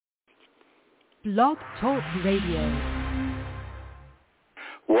Blog Talk Radio.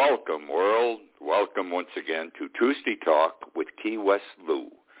 Welcome, world. Welcome once again to Tuesday Talk with Key West Lou.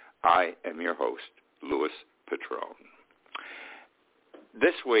 I am your host, Louis Petrone.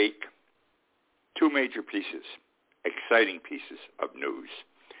 This week, two major pieces, exciting pieces of news,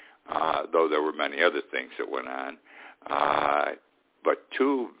 though there were many other things that went on, but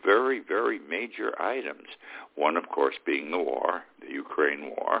two very, very major items. One, of course, being the war, the Ukraine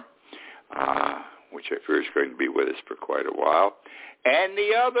war, which I fear is going to be with us for quite a while. And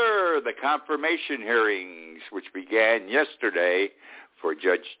the other, the confirmation hearings, which began yesterday for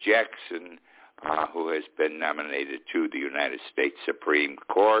Judge Jackson, who has been nominated to the United States Supreme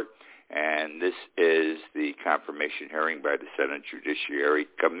Court. And this is the confirmation hearing by the Senate Judiciary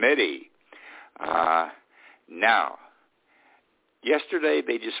Committee. Now, yesterday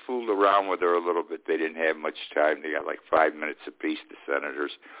they just fooled around with her a little bit. They didn't have much time. They got like 5 minutes apiece, the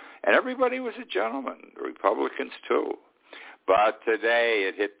senators. And everybody was a gentleman, the Republicans too. But today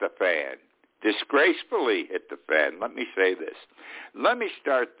it hit the fan. Disgracefully hit the fan. Let me say this. Let me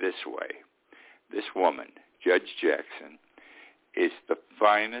start this way. This woman, Judge Jackson, is the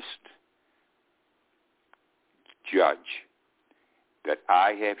finest judge that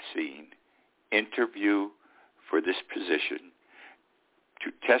I have seen interview for this position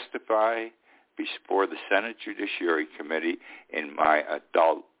to testify before the Senate Judiciary Committee in my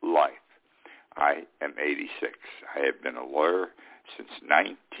adult life. I am 86. I have been a lawyer since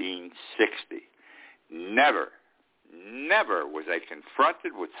 1960. Never was I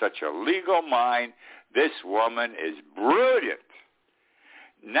confronted with such a legal mind. This woman is brilliant.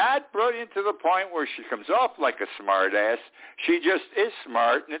 Not brilliant to the point where she comes off like a smart ass. She just is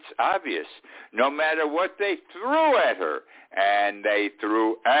smart, and it's obvious. No matter what they threw at her, and they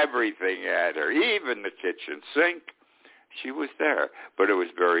threw everything at her, even the kitchen sink, she was there. But it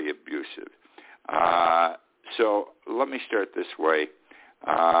was very abusive. So let me start this way.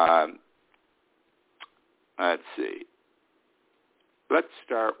 Let's see. Let's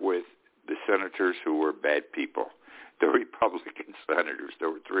start with the senators who were bad people. The Republican senators. There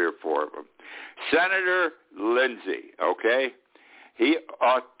were 3 or 4 of them. Senator Lindsey, okay? He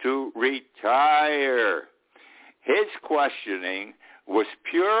ought to retire. His questioning was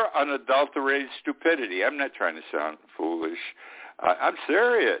pure, unadulterated stupidity. I'm not trying to sound foolish. I'm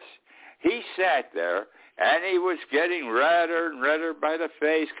serious. He sat there, and he was getting redder and redder by the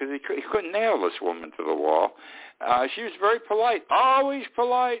face because he couldn't nail this woman to the wall. She was very polite, always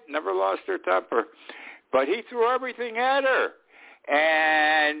polite, never lost her temper. But he threw everything at her.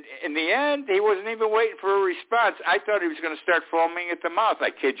 And in the end, he wasn't even waiting for a response. I thought he was going to start foaming at the mouth.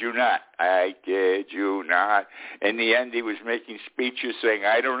 I kid you not. I kid you not. In the end, he was making speeches saying,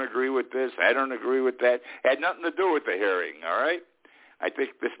 I don't agree with this, I don't agree with that. Had nothing to do with the hearing, all right? I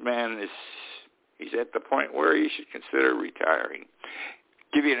think this man he's at the point where he should consider retiring.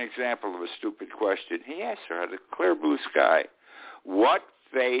 Give you an example of a stupid question. He asked her out of the clear blue sky, what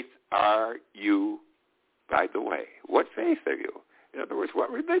faith are you, by the way? What faith are you? In other words, what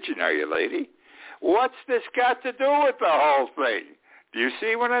religion are you, lady? What's this got to do with the whole thing? Do you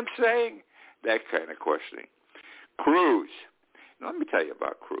see what I'm saying? That kind of questioning. Cruz. Now, let me tell you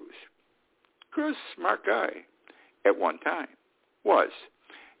about Cruz. Cruz, smart guy at one time. Was.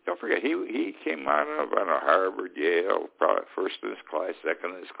 Don't forget, he came out of Harvard, Yale, probably first in his class,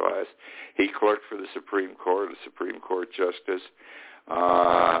 second in his class. He clerked for the Supreme Court, a Supreme Court justice.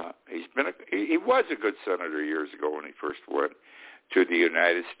 He was a good senator years ago when he first went to the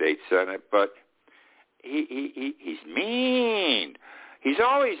United States Senate, but he's mean. He's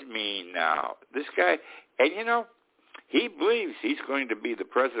always mean now. This guy, and he believes he's going to be the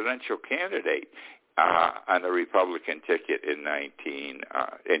presidential candidate on the Republican ticket in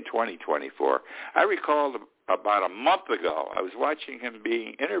 2024. I recall about a month ago, I was watching him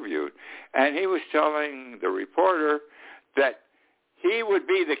being interviewed, and he was telling the reporter that he would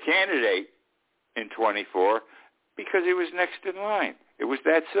be the candidate in 24 because he was next in line. It was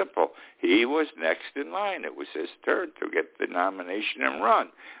that simple. He was next in line. It was his turn to get the nomination and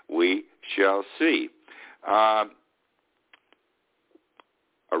run. We shall see. A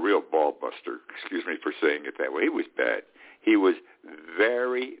real ball buster, excuse me for saying it that way. He was bad. He was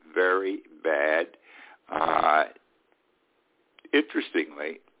very, very bad.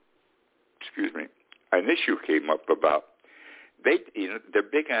 Interestingly, an issue came up about they're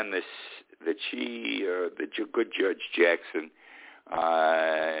big on this that the good Judge Jackson,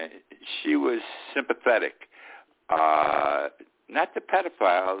 she was sympathetic, not to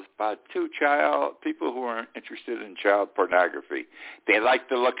pedophiles, but to people who are interested in child pornography. They like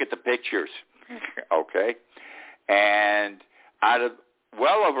to look at the pictures, okay? And out of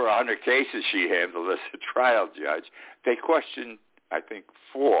well over 100 cases she handled as a trial judge. They questioned, I think,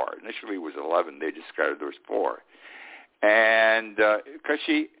 4. Initially it was 11. They discovered there was 4. And because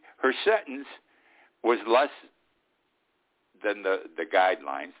her sentence was less than the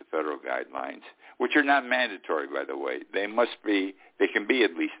guidelines, the federal guidelines, which are not mandatory, by the way. They can be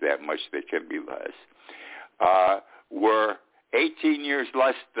at least that much. They can be less. Were 18 years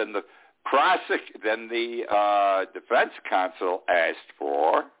less than the defense counsel asked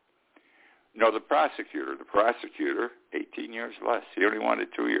for. No, the prosecutor, 18 years less. He only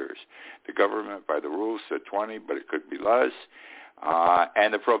wanted 2 years. The government, by the rules, said 20, but it could be less.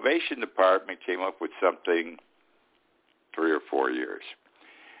 And the probation department came up with something 3 or 4 years.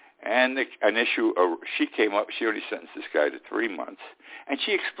 And she came up, she only sentenced this guy to 3 months, and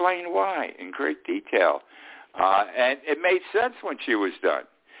she explained why in great detail. And it made sense when she was done.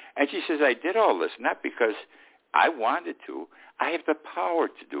 And she says, I did all this, not because I wanted to. I have the power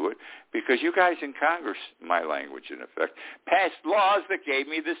to do it because you guys in Congress, my language in effect, passed laws that gave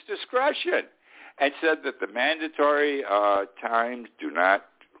me this discretion and said that the mandatory times do not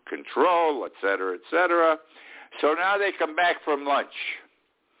control, et cetera, et cetera. So now they come back from lunch.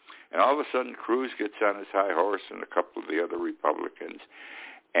 And all of a sudden, Cruz gets on his high horse and a couple of the other Republicans,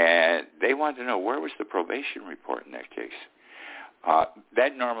 and they want to know, where was the probation report in that case?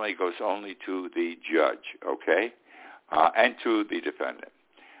 That normally goes only to the judge, okay, and to the defendant.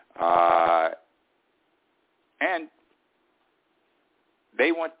 And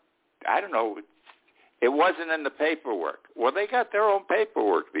they want, I don't know, it wasn't in the paperwork. Well, they got their own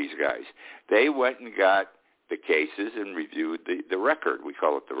paperwork, these guys. They went and got the cases and reviewed the record. We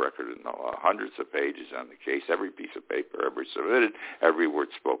call it the record, in hundreds of pages on the case, every piece of paper ever submitted, every word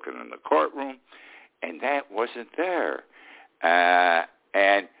spoken in the courtroom, and that wasn't there.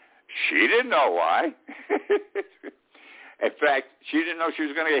 And she didn't know why. In fact, she didn't know she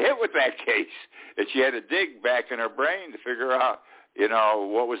was going to get hit with that case, and she had to dig back in her brain to figure out,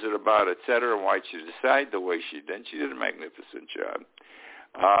 what was it about, et cetera, and why she decided the way she did. She did a magnificent job.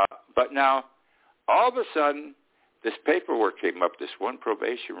 But now, all of a sudden, this paperwork came up, this one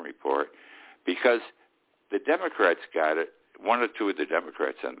probation report, because the Democrats got it. 1 or 2 of the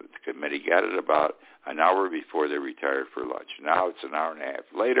Democrats on the committee got it about an hour before they retired for lunch. Now it's an hour and a half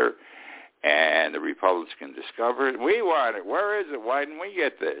later, and the Republicans can discover it. We want it. Where is it? Why didn't we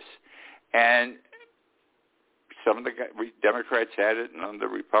get this? And some of the Democrats had it, none of the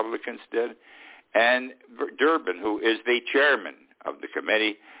Republicans did. And Durbin, who is the chairman of the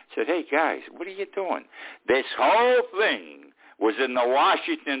committee, said, hey, guys, what are you doing? This whole thing was in the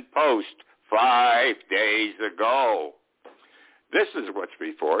Washington Post 5 days ago. This is what's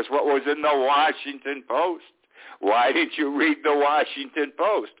before us, what was in the Washington Post. Why didn't you read the Washington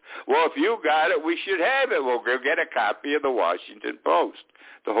Post? Well, if you got it, we should have it. We'll go get a copy of the Washington Post.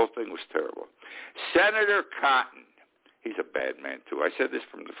 The whole thing was terrible. Senator Cotton, he's a bad man, too. I said this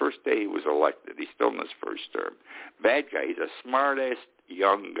from the first day he was elected. He's still in his first term. Bad guy. He's a smart-ass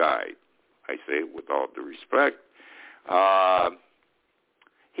young guy. I say it with all due respect.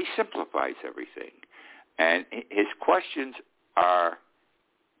 He simplifies everything. And his questions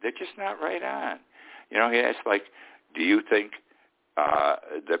they're just not right on. He asks, like, do you think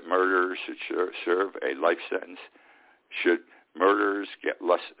that murderers should serve a life sentence? Should murderers get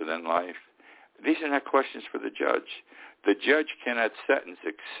less than life? These are not questions for the judge. The judge cannot sentence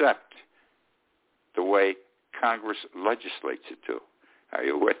except the way Congress legislates it to. Are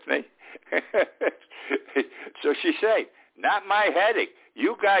you with me? So she say, not my headache.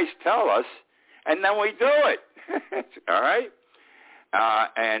 You guys tell us, and then we do it. All right?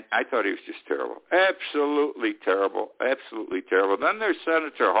 And I thought he was just terrible. Absolutely terrible. Absolutely terrible. Then there's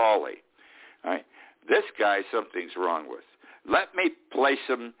Senator Hawley. All right? This guy, something's wrong with. Let me place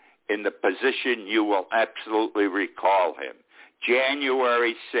him in the position you will absolutely recall him.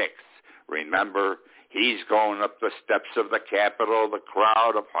 January 6th. Remember, he's going up the steps of the Capitol. The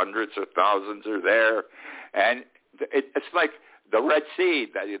crowd of hundreds of thousands are there. And it's like the Red Sea.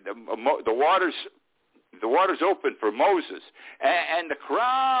 The water's open for Moses. And the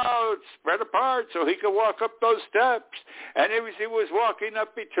crowd spread apart so he could walk up those steps. And as he was walking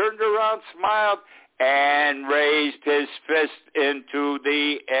up, he turned around, smiled, and raised his fist into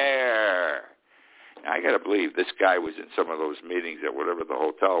the air. Now, I got to believe this guy was in some of those meetings at whatever the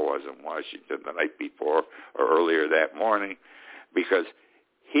hotel was in Washington the night before or earlier that morning, because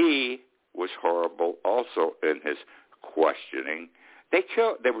he was horrible also in his questioning. They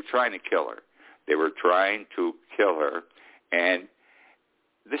were trying to kill her. They were trying to kill her, and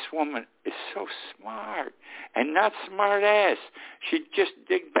this woman is so smart and not smart ass. She'd just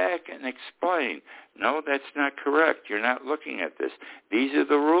dig back and explain, no, that's not correct. You're not looking at this. These are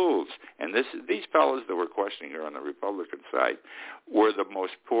the rules. And these fellows that were questioning her on the Republican side were the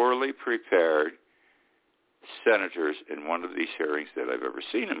most poorly prepared senators in one of these hearings that I've ever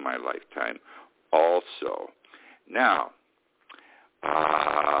seen in my lifetime also. Now,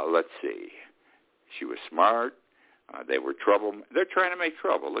 let's see. She was smart. They were trouble. They're trying to make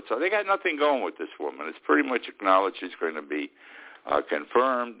trouble. They got nothing going with this woman. It's pretty much acknowledged she's going to be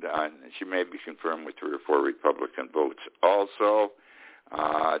confirmed. She may be confirmed with 3 or 4 Republican votes also.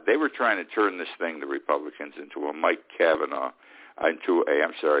 They were trying to turn this thing, the Republicans, into a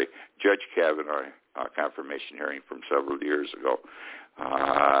Judge Kavanaugh confirmation hearing from several years ago.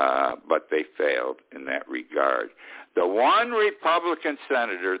 But they failed in that regard. The one Republican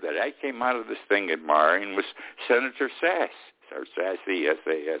senator that I came out of this thing admiring was Senator Sass, or Sassy,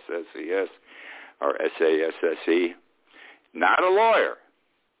 S-A-S-S-E-S, or S-A-S-S-E. Not a lawyer,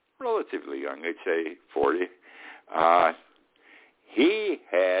 relatively young, I'd say 40. He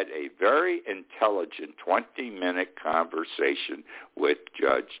had a very intelligent 20-minute conversation with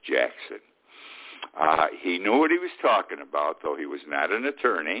Judge Jackson. He knew what he was talking about, though he was not an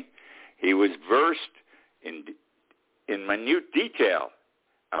attorney. He was versed in minute detail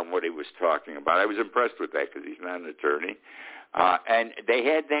on what he was talking about. I was impressed with that because he's not an attorney. And they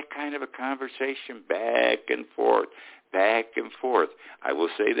had that kind of a conversation back and forth. I will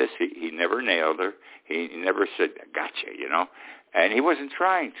say this, he never nailed her. He never said, gotcha, and he wasn't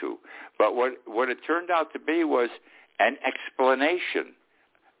trying to. But what it turned out to be was an explanation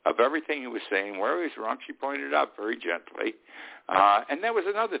of everything he was saying, where he was wrong. She pointed out very gently. And that was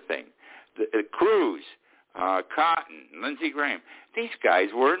another thing. Cruz, Cotton, Lindsey Graham, these guys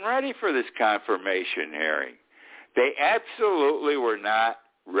weren't ready for this confirmation hearing. They absolutely were not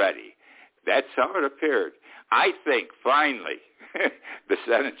ready. That's how it appeared. I think, finally, the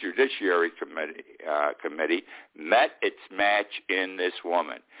Senate Judiciary Committee met its match in this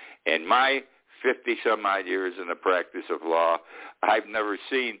woman. In my 50-some-odd years in the practice of law, I've never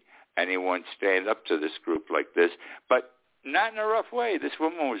seen anyone stand up to this group like this, but not in a rough way. This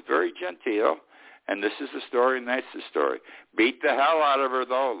woman was very genteel, and this is the story, and that's the story. Beat the hell out of her,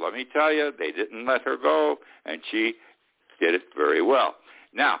 though. Let me tell you, they didn't let her go, and she did it very well.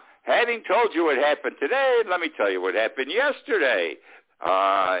 Now, having told you what happened today, let me tell you what happened yesterday.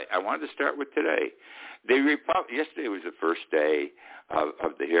 I wanted to start with today. Yesterday was the first day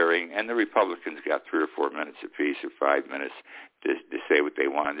of the hearing, and the Republicans got 3 or 4 minutes apiece, or 5 minutes to say what they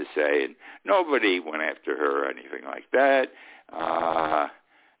wanted to say, and nobody went after her or anything like that.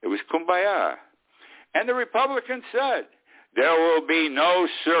 It was kumbaya. And the Republicans said, there will be no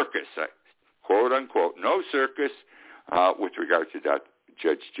circus, quote unquote, no circus with regard to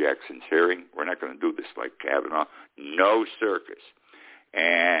Judge Jackson's hearing. We're not going to do this like Kavanaugh. No circus.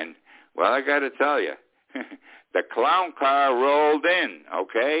 And, well, I got to tell you, the clown car rolled in,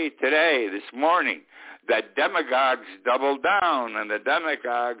 today, this morning. The demagogues doubled down, and the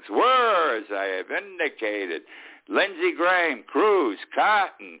demagogues were, as I have indicated, Lindsey Graham, Cruz,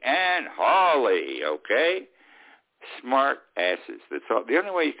 Cotton, and Hawley, Smart asses. That's all. The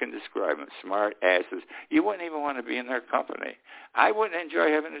only way you can describe them, smart asses. You wouldn't even want to be in their company. I wouldn't enjoy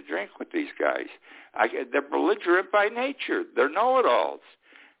having a drink with these guys. They're belligerent by nature. They're know-it-alls.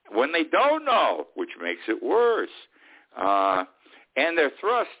 When they don't know, which makes it worse. And their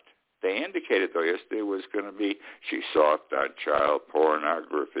thrust, they indicated, though, yesterday was going to be, she's soft on child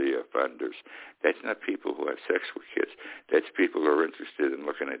pornography offenders. That's not people who have sex with kids. That's people who are interested in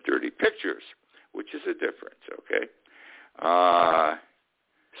looking at dirty pictures, which is a difference,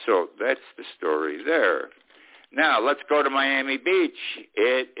 So that's the story there. Now, let's go to Miami Beach.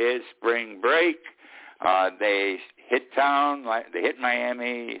 It is spring break. They hit town, they hit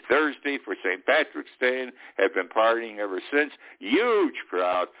Miami Thursday for St. Patrick's Day, and have been partying ever since. Huge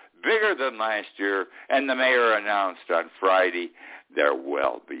crowd, bigger than last year, and the mayor announced on Friday they're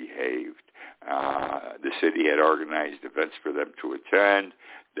well behaved. The city had organized events for them to attend.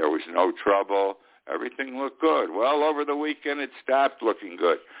 There was no trouble. Everything looked good. Well, over the weekend, it stopped looking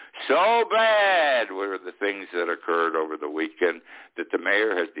good. So bad were the things that occurred over the weekend that the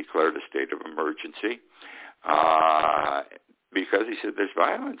mayor has declared a state of emergency because he said there's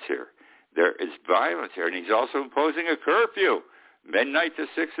violence here. There is violence here. And he's also imposing a curfew, midnight to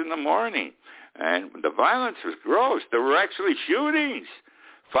 6 in the morning. And the violence was gross. There were actually shootings.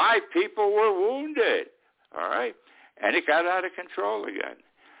 5 people were wounded. All right? And it got out of control again.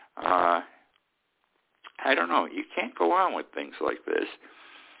 I don't know. You can't go on with things like this.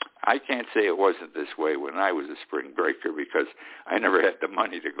 I can't say it wasn't this way when I was a spring breaker because I never had the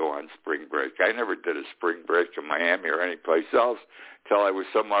money to go on spring break. I never did a spring break in Miami or anyplace else until I was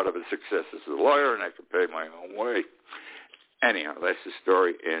somewhat of a success as a lawyer and I could pay my own way. Anyhow, that's the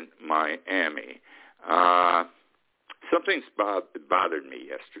story in Miami. Something's bothered me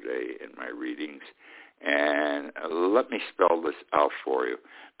yesterday in my readings, and let me spell this out for you,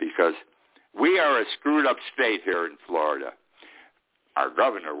 because we are a screwed-up state here in Florida. Our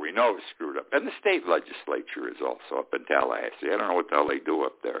governor, we know, is screwed up, and the state legislature is also up in Tallahassee. I don't know what the hell they do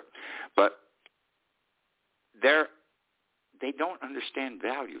up there, but they don't understand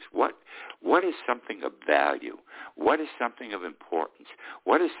values. What is something of value? What is something of importance?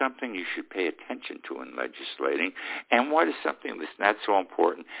 What is something you should pay attention to in legislating? And what is something that's not so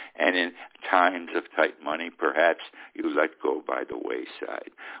important and in times of tight money, perhaps you let go by the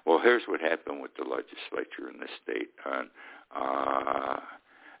wayside? Well, here's what happened with the legislature in this state on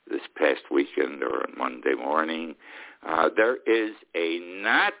this past weekend or on Monday morning. There is a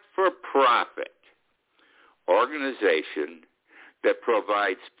not-for-profit organization that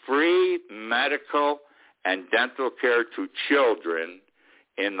provides free medical and dental care to children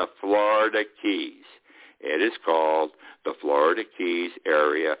in the Florida Keys. It is called the Florida Keys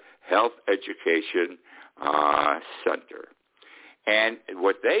Area Health Education Center. And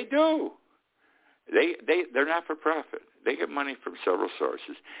what they do, they're not for profit. They get money from several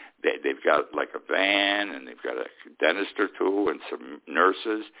sources. They've got like a van, and they've got a dentist or two and some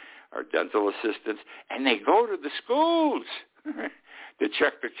nurses or dental assistants, and they go to the schools to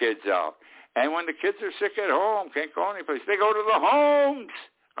check the kids out. And when the kids are sick at home, can't go anyplace, they go to the homes.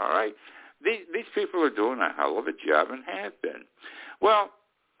 All right? These people are doing a hell of a job and have been. Well,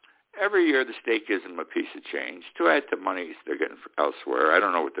 every year the state gives them a piece of change to add to monies they're getting elsewhere. I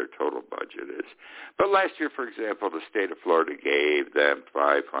don't know what their total budget is. But last year, for example, the state of Florida gave them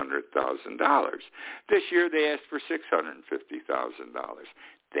 $500,000. This year they asked for $650,000.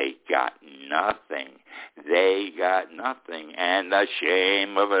 They got nothing. They got nothing. And the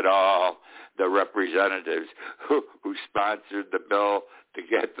shame of it all, the representatives who sponsored the bill to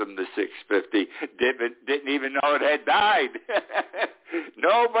get them the $650 didn't even know it had died.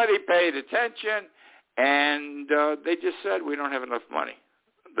 Nobody paid attention, and they just said, we don't have enough money.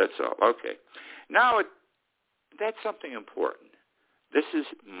 That's all. Okay. Now, that's something important. This is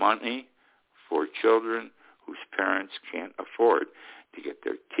money for children whose parents can't afford to get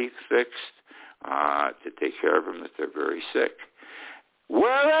their teeth fixed, to take care of them if they're very sick.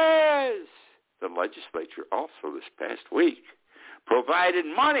 Whereas the legislature also this past week provided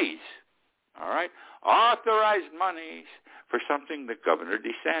monies, all right, authorized monies for something that Governor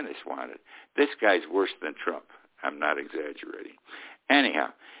DeSantis wanted. This guy's worse than Trump. I'm not exaggerating.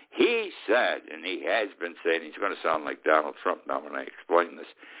 Anyhow, he said, and he has been saying, he's going to sound like Donald Trump now when I explain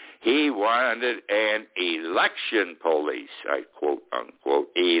this, he wanted an election police, I quote,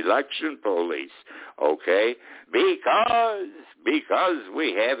 unquote, election police, okay, because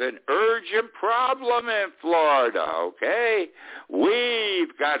we have an urgent problem in Florida, okay?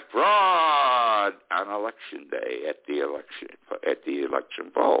 We've got fraud on election day at the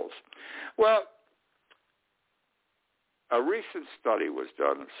election polls. Well, a recent study was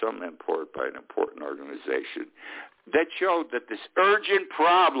done of some import by an important organization that showed that this urgent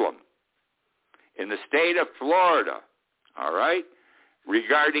problem in the state of Florida, all right,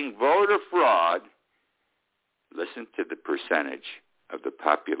 regarding voter fraud, listen to the percentage of the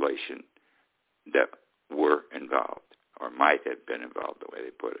population that were involved or might have been involved, the way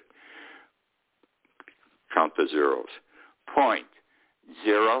they put it. Count the zeros.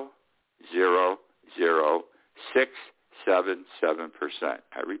 0.00067%.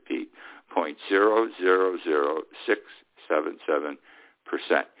 I repeat,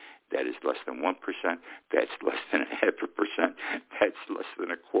 0.00067%. That is less than 1%. That's less than 0.5%. That's less than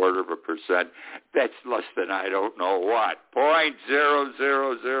 0.25%. That's less than I don't know what.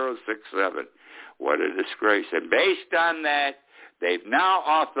 0.00067. What a disgrace. And based on that, they've now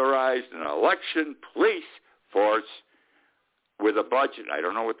authorized an election police force with a budget. I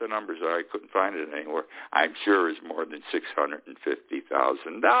don't know what the numbers are. I couldn't find it anywhere. I'm sure it's more than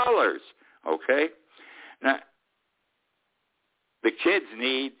 $650,000. Okay? Now, the kids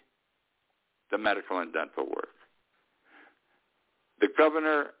need the medical and dental work. The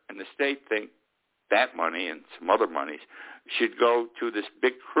governor and the state think that money and some other monies should go to this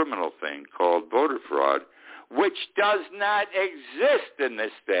big criminal thing called voter fraud, which does not exist in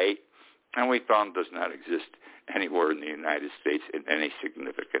this state, and we found does not exist anywhere in the United States in any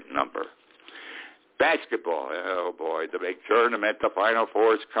significant number. Basketball, oh boy, the big tournament, the Final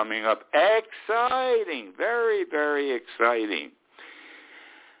Four is coming up. Exciting, very, very exciting.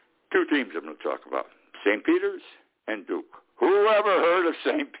 Two teams I'm going to talk about, St. Peter's and Duke. Who ever heard of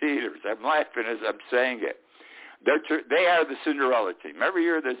St. Peter's? I'm laughing as I'm saying it. They are the Cinderella team. Every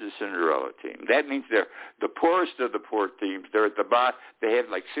year there's a Cinderella team. That means they're the poorest of the poor teams. They're at the bottom. They have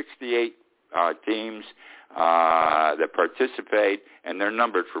like 68 teams that participate, and they're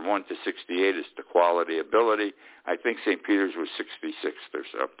numbered from 1 to 68 as to quality ability. I think St. Peter's was 66th or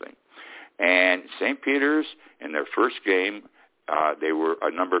something. And St. Peter's, in their first game, they were a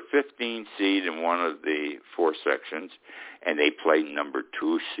number 15 seed in one of the four sections, and they played number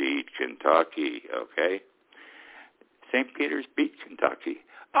 2 seed Kentucky, okay? St. Peter's beat Kentucky.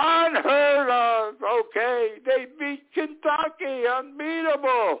 Unheard of, okay? They beat Kentucky,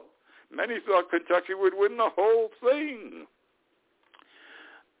 unbeatable. Many thought Kentucky would win the whole thing.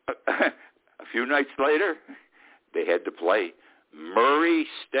 A few nights later, they had to play Murray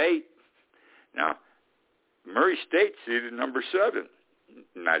State. Now, Murray State seeded number 7.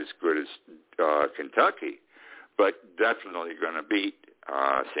 Not as good as Kentucky, but definitely going to beat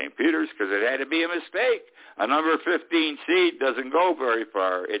St. Peter's because it had to be a mistake. A number 15 seed doesn't go very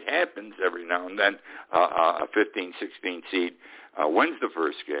far. It happens every now and then. A 15, 16 seed wins the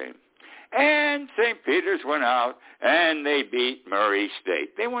first game. And St. Peter's went out, and they beat Murray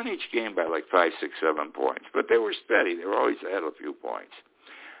State. They won each game by like 5, 6, 7 points, but they were steady. They were always ahead a few points.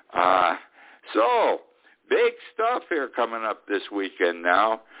 So, big stuff here coming up this weekend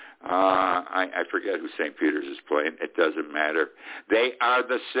now. I forget who St. Peter's is playing. It doesn't matter. They are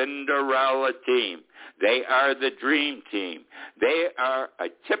the Cinderella team. They are the dream team. They are a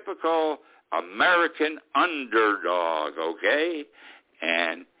typical American underdog, okay?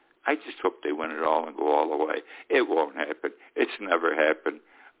 And I just hope they win it all and go all the way. It won't happen. It's never happened.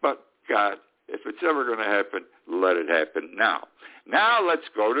 But, God, if it's ever going to happen, let it happen now. Now let's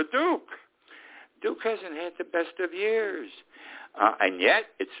go to Duke. Duke hasn't had the best of years. And yet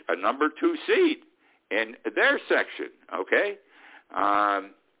it's a number 2 seed in their section, okay?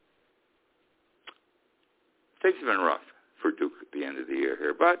 Things have been rough for Duke at the end of the year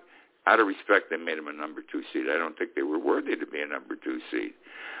here. But out of respect, they made them a number 2 seed. I don't think they were worthy to be a number 2 seed.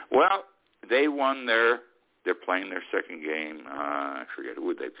 Well, they won they're playing their second game. I forget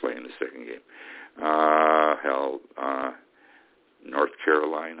who they play in the second game. North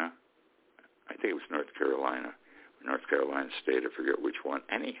Carolina. I think it was North Carolina State. I forget which one.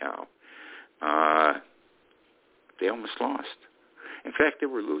 Anyhow, they almost lost. In fact, they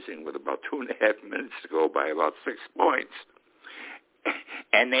were losing with about 2.5 minutes to go by about 6 points.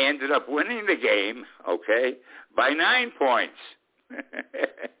 And they ended up winning the game, okay, by 9 points.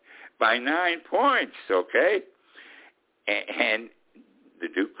 By 9 points, okay? And the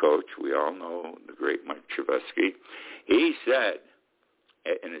Duke coach, we all know, the great Mike Krzyzewski, he said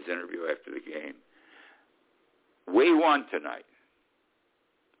in his interview after the game, we won tonight.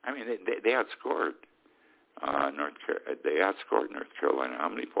 I mean, they outscored North Carolina. How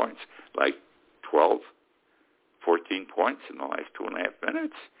many points? Like 12, 14 points in the last 2.5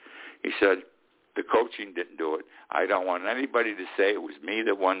 minutes. He said, the coaching didn't do it. I don't want anybody to say it was me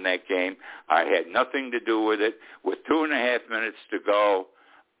that won that game. I had nothing to do with it. With 2.5 minutes to go,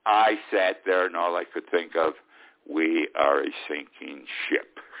 I sat there and all I could think of, we are a sinking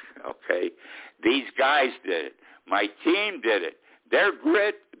ship, okay? These guys did it. My team did it. Their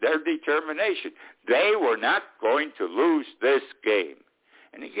grit, their determination. They were not going to lose this game.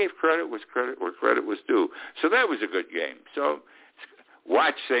 And he gave credit where credit was due. So that was a good game. So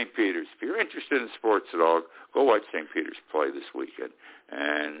watch St. Peter's. If you're interested in sports at all, go watch St. Peter's play this weekend.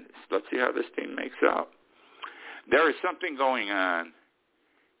 And let's see how this team makes out. There is something going on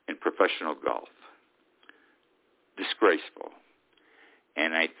in professional golf. Disgraceful.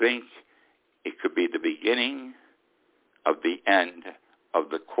 And I think it could be the beginning of the end of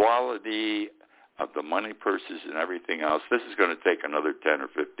the quality of the money purses and everything else. This is going to take another 10 or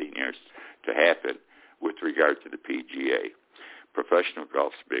 15 years to happen with regard to the PGA. Professional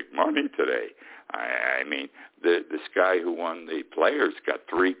golf's big money today. I mean, this guy who won the Players got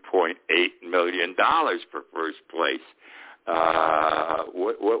 $3.8 million for first place.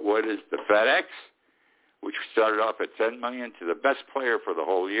 What is the FedEx, which started off at $10 million, to the best player for the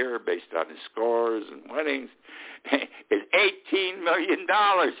whole year based on his scores and winnings, is $18 million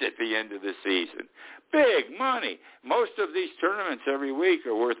at the end of the season. Big money. Most of these tournaments every week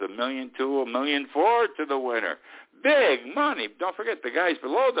are worth $1.2 million, $1.4 million to the winner. Big money. Don't forget, the guys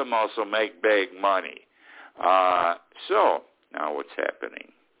below them also make big money. So, now what's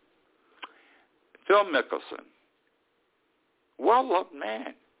happening? Phil Mickelson, well-loved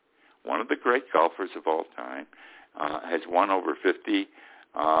man, one of the great golfers of all time, has won over 50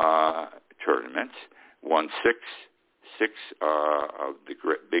 tournaments, won 6 6 of the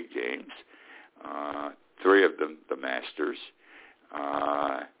big games, 3 of them the Masters.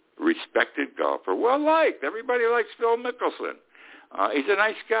 Respected golfer, well-liked. Everybody likes Phil Mickelson. He's a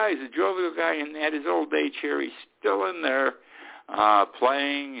nice guy. He's a jovial guy, and at his old age here, he's still in there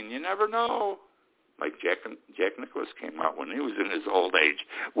playing, and you never know. Like Jack Nicklaus came out when he was in his old age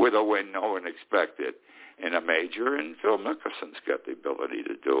with a win no one expected in a major, and Phil Mickelson's got the ability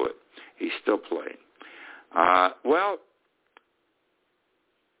to do it. He's still playing. Well,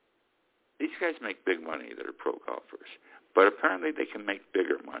 these guys make big money that are pro golfers, but apparently they can make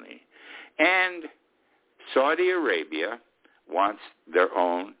bigger money. And Saudi Arabia wants their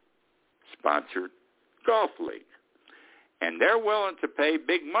own sponsored golf league. And they're willing to pay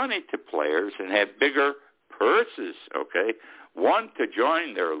big money to players and have bigger purses, okay? One, to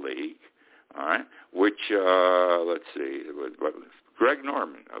join their league, all right, which, let's see, Greg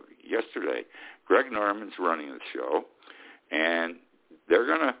Norman, yesterday, Greg Norman's running the show, and they're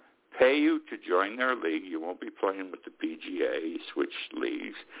going to pay you to join their league. You won't be playing with the PGA. You switch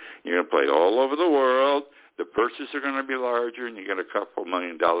leagues. You're going to play all over the world. The purses are going to be larger, and you get a couple $1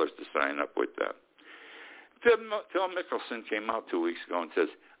 million to sign up with them. Phil Mickelson came out 2 weeks ago and says,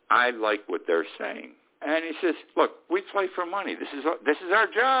 I like what they're saying. And he says, look, we play for money. This is our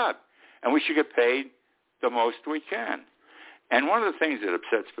job, and we should get paid the most we can. And one of the things that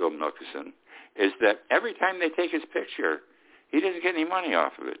upsets Phil Mickelson is that every time they take his picture, he doesn't get any money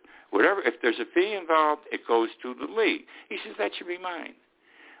off of it. If there's a fee involved, it goes to the league. He says, that should be mine.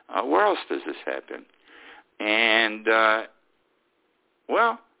 Where else does this happen? And,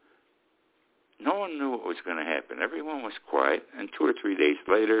 well, no one knew what was going to happen. Everyone was quiet. And 2 or 3 days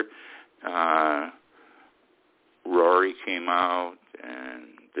later, Rory came out, and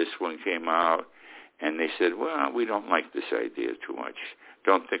this one came out, and they said, well, we don't like this idea too much.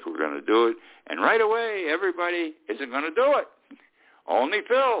 Don't think we're going to do it. And right away, everybody isn't going to do it. Only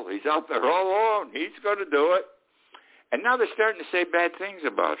Phil. He's out there all alone. He's going to do it. And now they're starting to say bad things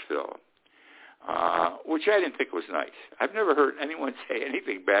about Phil, which I didn't think was nice. I've never heard anyone say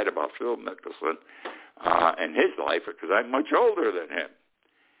anything bad about Phil Mickelson in his life because I'm much older than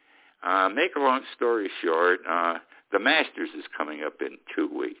him. Make a long story short, the Masters is coming up in 2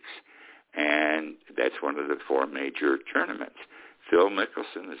 weeks, and that's one of the 4 major tournaments. Phil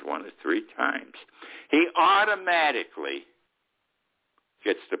Mickelson has won it 3 times. He automatically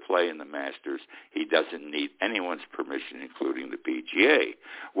gets to play in the Masters. He doesn't need anyone's permission, including the PGA,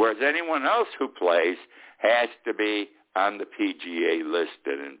 whereas anyone else who plays has to be on the PGA list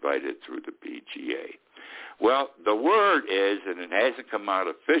and invited through the PGA. Well, the word is, and it hasn't come out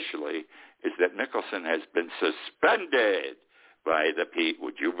officially, is that Mickelson has been suspended by the PGA.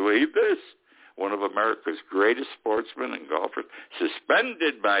 Would you believe this? One of America's greatest sportsmen and golfers,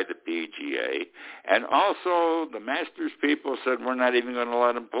 suspended by the PGA. And also the Masters people said, we're not even going to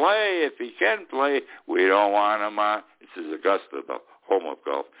let him play. If he can play, we don't want him on. This is Augusta, the home of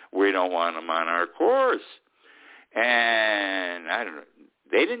golf. We don't want him on our course. And I don't know.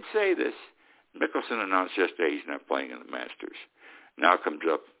 They didn't say this. Mickelson announced yesterday he's not playing in the Masters. Now comes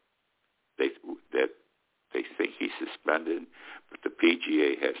up that they think he's suspended, but the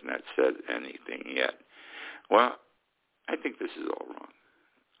PGA has not said anything yet. Well, I think this is all wrong.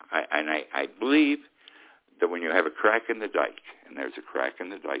 I believe that when you have a crack in the dike, and there's a crack in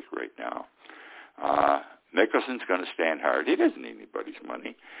the dike right now, Mickelson's going to stand hard. He doesn't need anybody's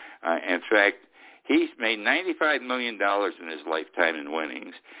money. In fact, he's made $95 million in his lifetime in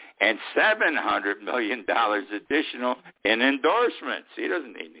winnings and $700 million additional in endorsements. He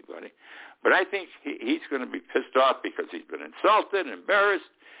doesn't need anybody. But I think he's going to be pissed off because he's been insulted, embarrassed,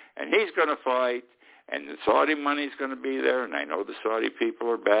 and he's going to fight, and the Saudi money's going to be there, and I know the Saudi people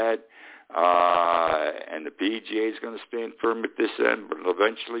are bad, and the PGA is going to stand firm at this end, but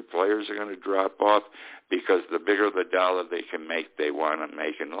eventually players are going to drop off because the bigger the dollar they can make, they want to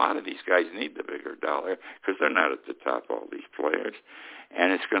make. And a lot of these guys need the bigger dollar because they're not at the top, all these players.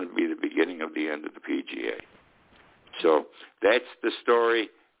 And it's going to be the beginning of the end of the PGA. So that's the story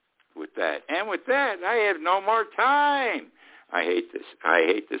with that. And with that, I have no more time. I hate this. I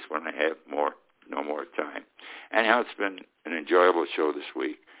hate this when I have no more time. Anyhow, it's been an enjoyable show this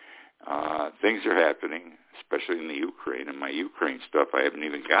week. Things are happening, especially in the Ukraine, and my Ukraine stuff I haven't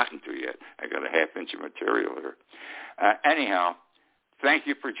even gotten to yet. I got a half-inch of material here. Anyhow, thank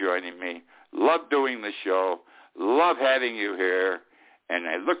you for joining me. Love doing the show. Love having you here. And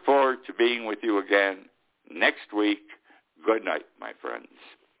I look forward to being with you again next week. Good night, my friends.